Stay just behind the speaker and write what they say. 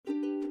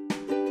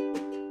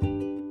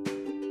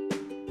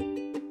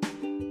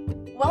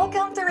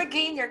Welcome to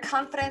Regain Your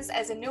Confidence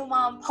as a New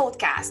Mom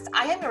podcast.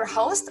 I am your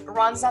host,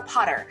 Ronza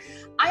Potter.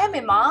 I am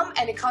a mom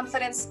and a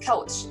confidence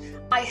coach.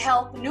 I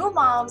help new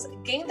moms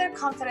gain their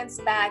confidence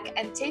back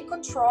and take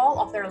control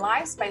of their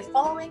lives by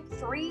following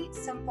 3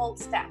 simple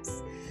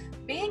steps.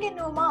 Being a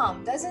new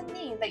mom doesn't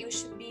mean that you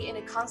should be in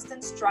a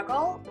constant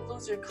struggle,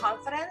 lose your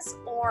confidence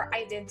or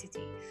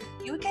identity.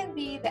 You can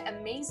be the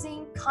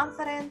amazing,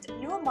 confident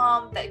new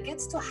mom that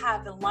gets to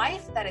have a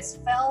life that is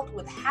filled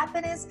with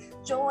happiness,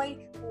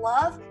 joy,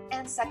 love,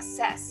 and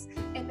success.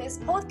 In this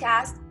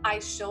podcast, I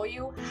show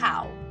you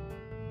how.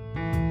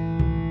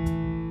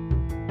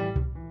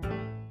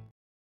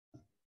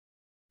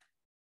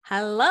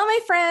 Hello, my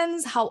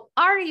friends. How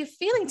are you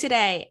feeling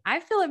today?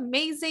 I feel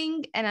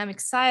amazing and I'm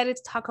excited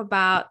to talk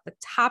about the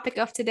topic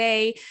of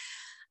today.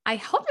 I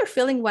hope you're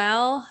feeling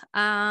well.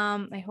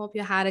 I hope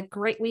you had a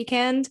great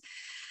weekend.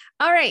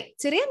 All right,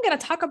 today I'm going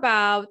to talk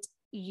about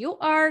you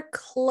are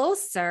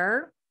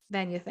closer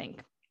than you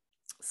think.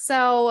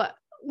 So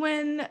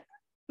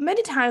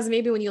many times,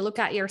 maybe when you look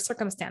at your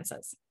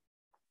circumstances,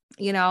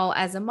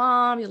 as a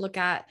mom, you look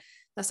at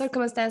the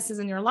circumstances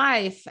in your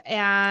life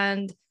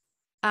and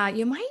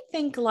you might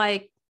think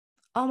like,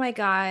 oh my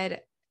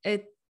God,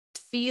 it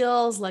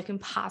feels like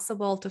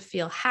impossible to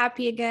feel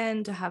happy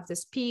again, to have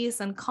this peace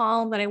and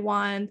calm that I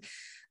want,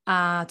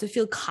 to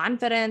feel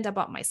confident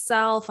about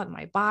myself and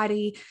my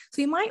body.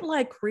 So you might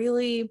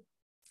really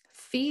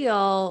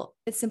feel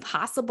it's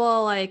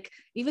impossible, like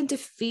even to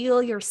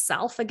feel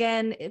yourself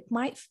again. It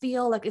might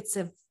feel like it's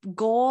a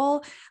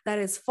goal that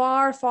is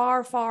far,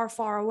 far, far,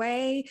 far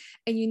away.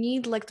 And you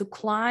need to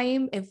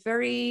climb a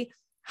very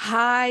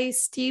high,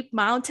 steep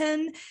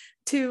mountain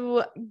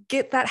to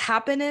get that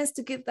happiness,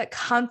 to get that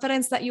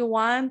confidence that you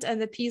want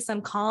and the peace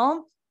and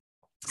calm.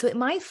 So it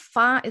might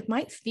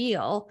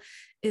feel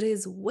it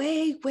is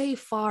way, way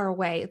far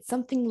away. It's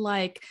something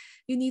like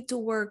you need to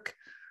work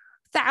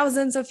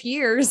thousands of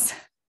years,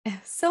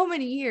 so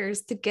many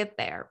years to get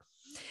there.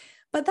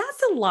 But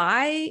that's a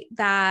lie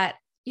that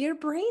your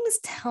brain is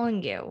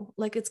telling you,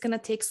 it's going to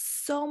take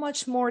so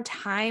much more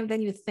time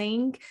than you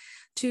think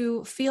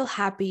to feel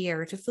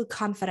happier, to feel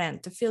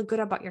confident, to feel good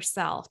about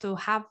yourself, to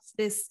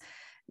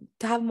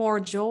have more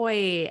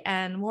joy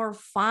and more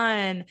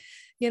fun.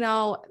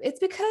 It's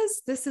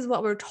because this is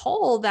what we're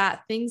told,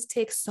 that things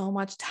take so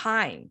much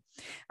time.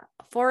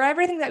 For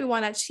everything that we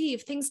want to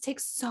achieve, things take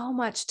so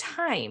much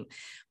time,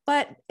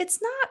 but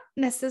it's not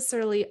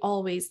necessarily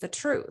always the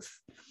truth.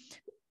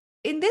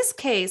 In this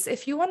case,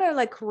 if you want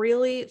to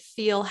really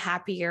feel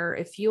happier,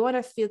 if you want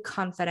to feel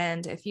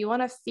confident, if you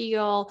want to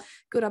feel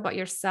good about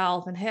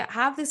yourself and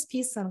have this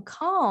peace and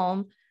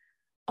calm,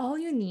 all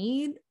you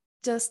need,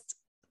 just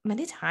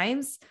many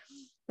times,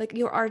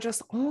 you are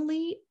just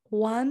only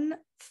one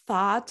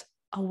thought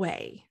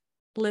away,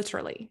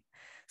 literally.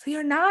 So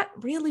you're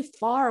not really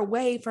far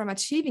away from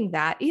achieving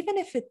that, even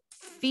if it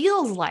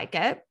feels like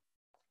it.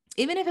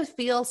 Even if it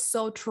feels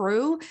so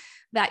true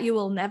that you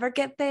will never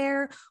get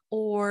there,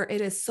 or it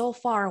is so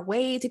far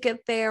away to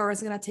get there, or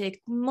it's going to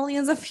take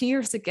millions of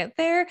years to get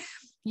there,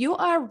 you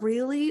are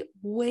really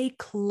way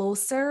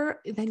closer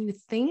than you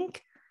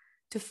think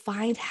to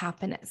find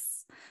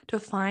happiness, to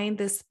find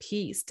this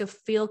peace, to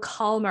feel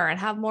calmer and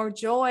have more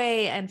joy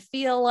and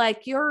feel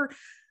like you're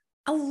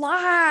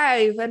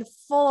alive and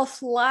full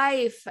of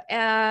life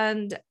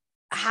and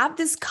have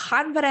this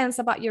confidence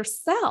about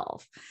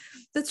yourself.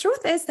 The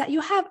truth is that you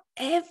have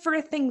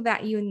everything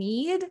that you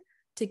need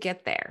to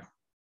get there.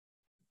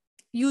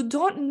 You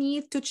don't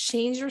need to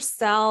change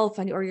yourself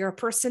or your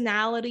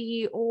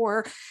personality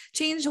or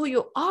change who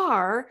you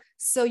are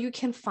so you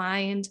can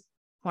find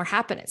more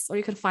happiness or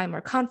you can find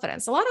more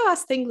confidence. A lot of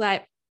us think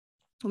that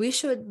we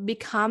should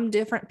become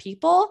different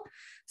people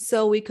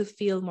so we could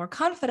feel more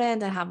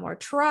confident and have more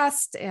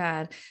trust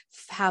and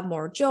have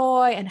more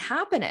joy and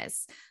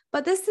happiness.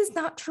 But this is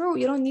not true.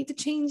 You don't need to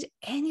change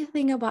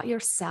anything about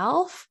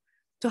yourself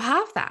to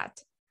have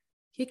that.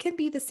 You can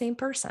be the same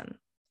person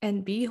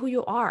and be who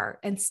you are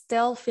and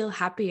still feel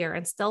happier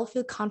and still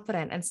feel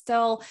confident and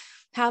still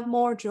have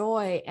more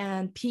joy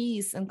and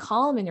peace and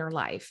calm in your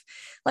life.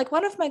 Like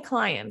one of my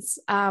clients,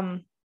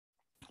 when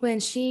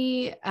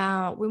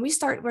we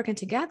started working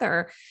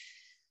together,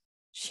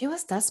 she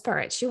was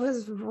desperate. She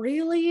was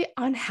really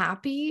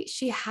unhappy.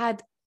 She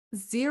had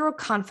zero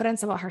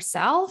confidence about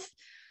herself.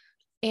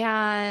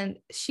 And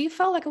she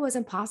felt like it was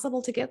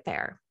impossible to get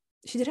there.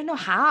 She didn't know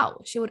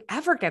how she would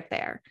ever get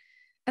there.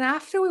 And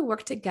after we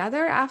worked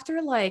together, after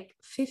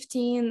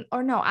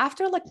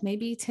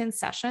maybe 10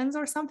 sessions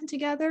or something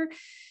together,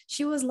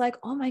 she was like,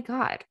 oh my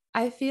God,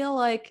 I feel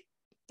like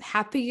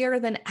happier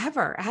than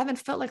ever. I haven't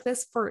felt like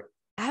this for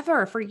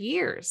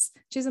years.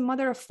 She's a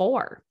mother of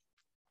 4.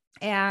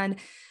 And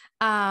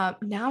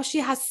now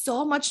she has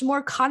so much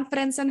more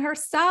confidence in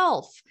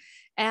herself.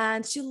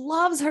 And she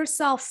loves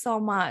herself so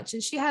much.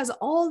 And she has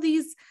all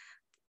these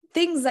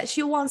things that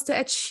she wants to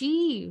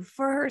achieve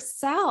for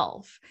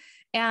herself.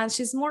 and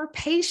she's more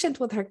patient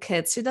with her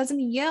kids. She doesn't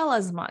yell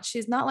as much.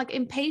 She's not like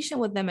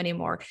impatient with them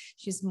anymore.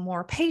 She's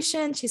more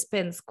patient. She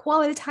spends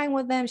quality time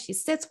with them. She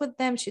sits with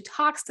them. She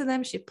talks to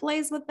them. She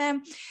plays with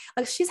them.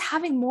 Like she's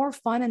having more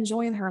fun and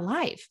joy in her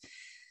life.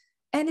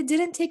 And it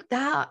didn't take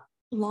that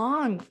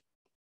long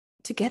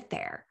to get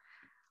there.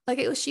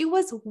 She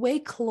was way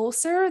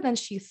closer than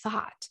she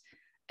thought.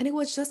 And it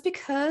was just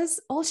because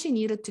all she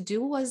needed to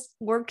do was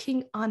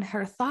working on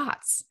her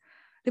thoughts.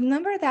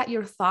 Remember that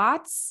your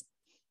thoughts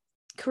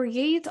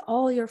create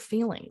all your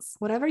feelings.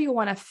 Whatever you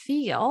want to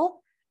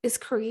feel is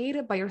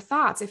created by your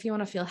thoughts. If you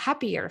want to feel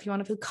happier, if you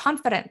want to feel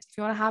confident, if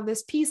you want to have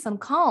this peace and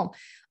calm,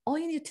 all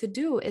you need to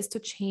do is to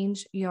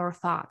change your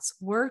thoughts,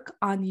 work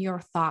on your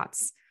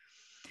thoughts,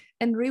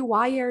 and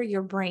rewire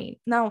your brain.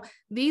 Now,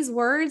 these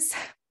words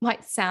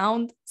might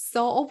sound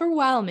so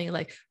overwhelming,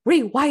 like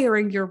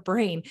rewiring your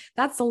brain.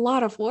 That's a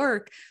lot of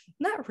work.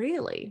 Not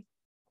really.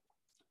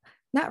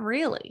 Not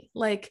really.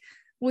 Like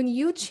when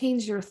you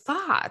change your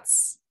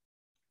thoughts,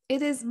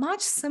 it is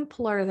much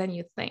simpler than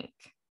you think.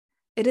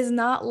 It is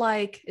not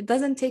like it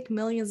doesn't take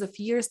millions of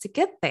years to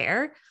get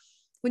there.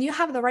 When you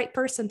have the right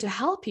person to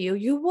help you,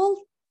 you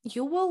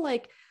will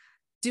like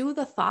do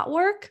the thought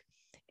work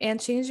and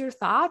change your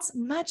thoughts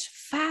much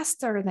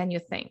faster than you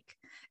think.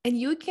 And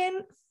you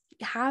can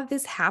have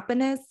this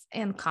happiness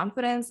and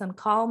confidence and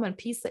calm and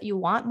peace that you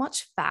want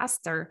much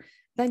faster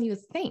than you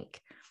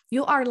think.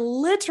 You are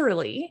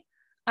literally,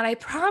 and I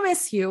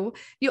promise you,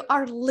 you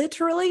are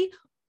literally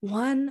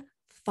one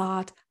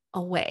thought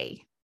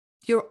away.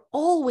 You're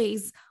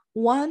always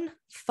one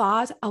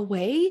thought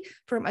away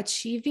from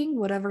achieving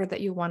whatever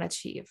that you want to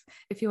achieve.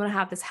 If you want to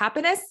have this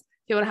happiness,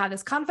 if you want to have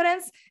this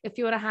confidence, if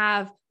you want to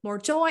have more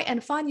joy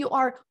and fun, you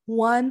are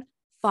one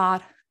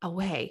thought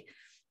away.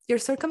 Your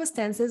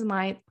circumstances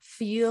might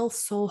feel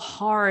so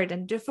hard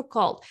and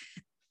difficult.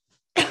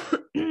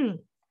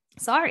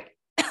 Sorry,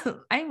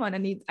 I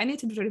need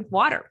to drink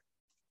water.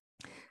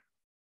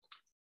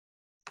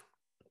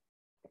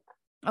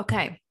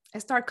 Okay, I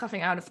start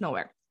coughing out of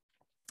nowhere.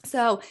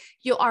 So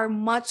you are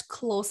much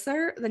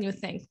closer than you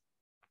think.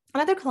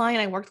 Another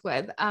client I worked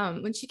with,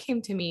 when she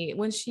came to me,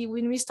 when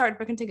we started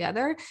working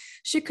together,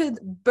 she could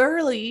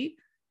barely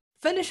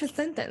finish a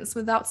sentence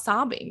without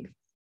sobbing.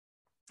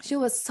 She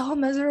was so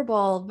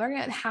miserable, very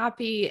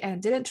unhappy,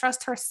 and didn't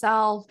trust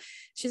herself.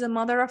 She's a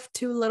mother of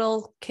 2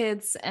 little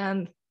kids,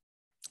 and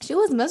she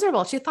was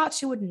miserable. She thought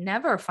she would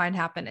never find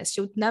happiness.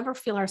 She would never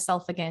feel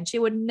herself again. She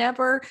would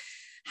never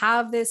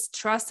have this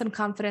trust and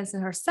confidence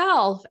in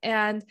herself.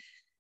 And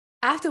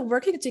after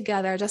working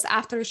together, just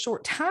after a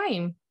short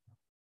time,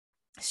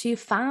 she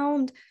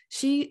found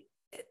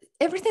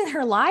everything in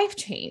her life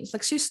changed.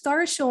 Like she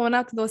started showing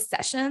up to those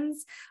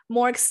sessions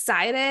more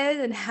excited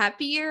and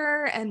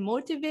happier and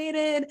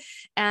motivated.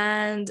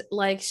 And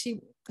like she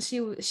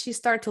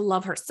started to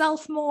love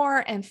herself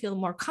more and feel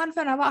more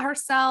confident about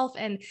herself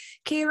and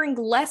caring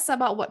less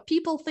about what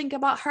people think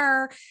about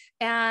her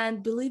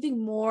and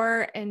believing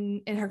more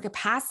in her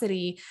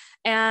capacity.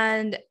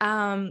 And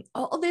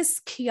all this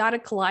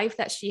chaotic life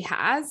that she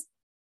has,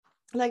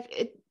 like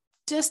it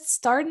just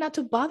started not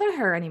to bother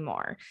her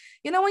anymore.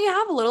 You know, when you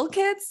have little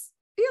kids,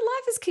 your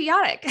life is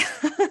chaotic.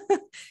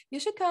 You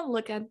should come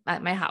look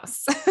at my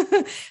house.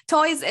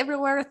 Toys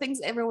everywhere,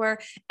 things everywhere.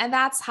 And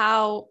that's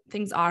how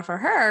things are for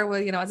her, well,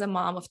 you know, as a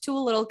mom of 2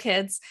 little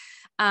kids.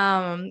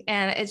 And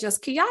it's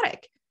just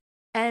chaotic.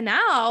 And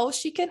now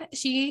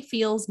she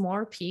feels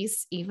more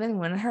peace even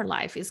when her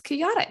life is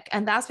chaotic.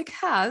 And that's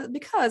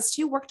because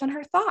she worked on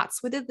her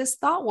thoughts. We did this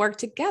thought work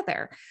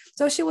together.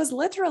 So she was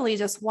literally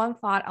just one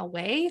thought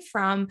away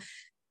from,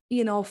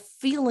 you know,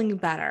 feeling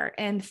better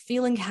and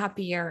feeling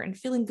happier and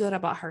feeling good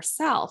about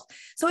herself.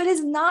 So it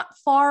is not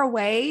far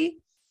away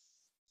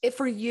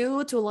for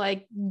you to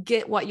like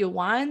get what you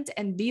want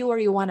and be where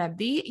you want to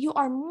be. You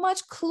are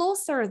much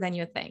closer than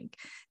you think.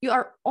 You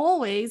are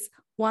always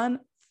one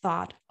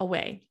thought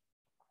away.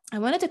 I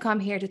wanted to come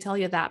here to tell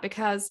you that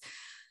because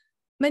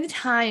many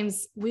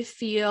times we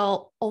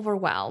feel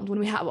overwhelmed when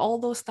we have all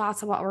those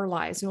thoughts about our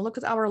lives. We look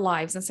at our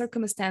lives and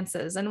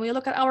circumstances, and we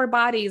look at our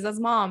bodies as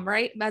mom,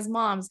 right? As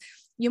moms,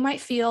 you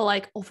might feel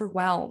like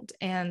overwhelmed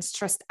and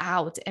stressed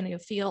out, and you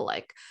feel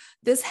like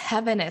this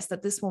heaviness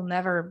that this will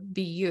never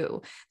be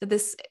you, that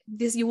this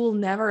you will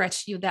never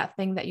achieve that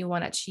thing that you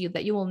want to achieve,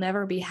 that you will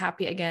never be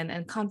happy again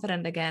and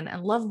confident again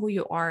and love who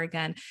you are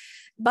again.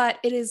 But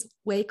it is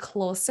way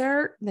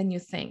closer than you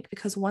think,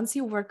 because once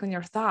you work on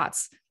your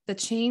thoughts, the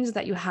change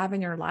that you have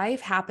in your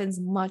life happens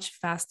much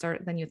faster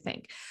than you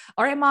think.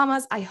 All right,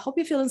 mamas, I hope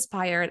you feel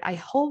inspired. I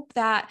hope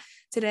that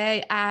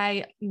today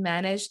I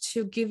managed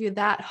to give you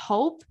that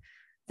hope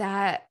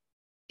that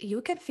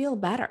you can feel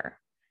better.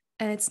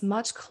 And it's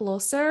much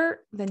closer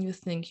than you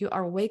think. You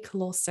are way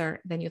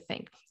closer than you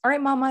think. All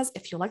right, mamas,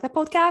 if you like the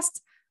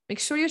podcast, make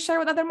sure you share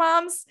with other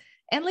moms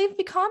and leave me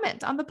a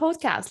comment on the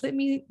podcast. Let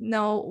me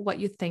know what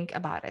you think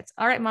about it.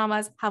 All right,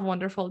 mamas, have a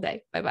wonderful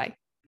day. Bye-bye.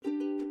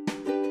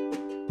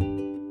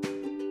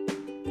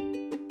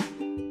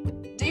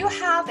 Do you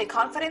have a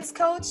confidence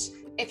coach?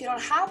 If you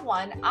don't have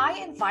one, I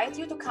invite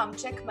you to come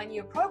check my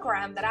new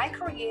program that I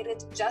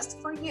created just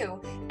for you,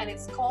 and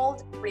it's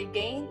called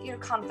Regain Your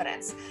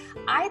Confidence.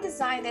 I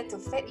designed it to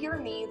fit your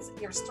needs,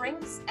 your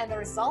strengths, and the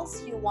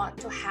results you want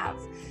to have.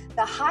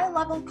 The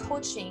high-level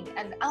coaching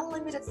and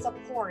unlimited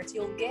support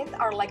you'll get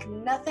are like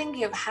nothing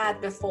you've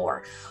had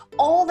before.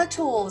 All the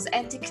tools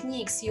and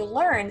techniques you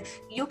learn,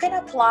 you can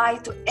apply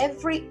to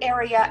every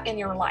area in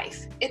your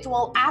life. It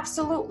will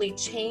absolutely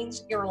change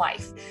your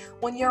life.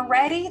 When you're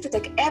ready to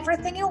take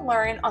everything you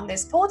learn on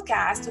this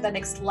podcast to the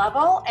next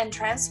level and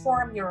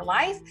transform your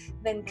life,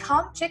 then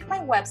come check my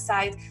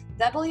website,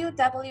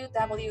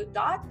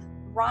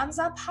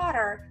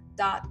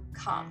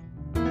 www.ronzapotter.com.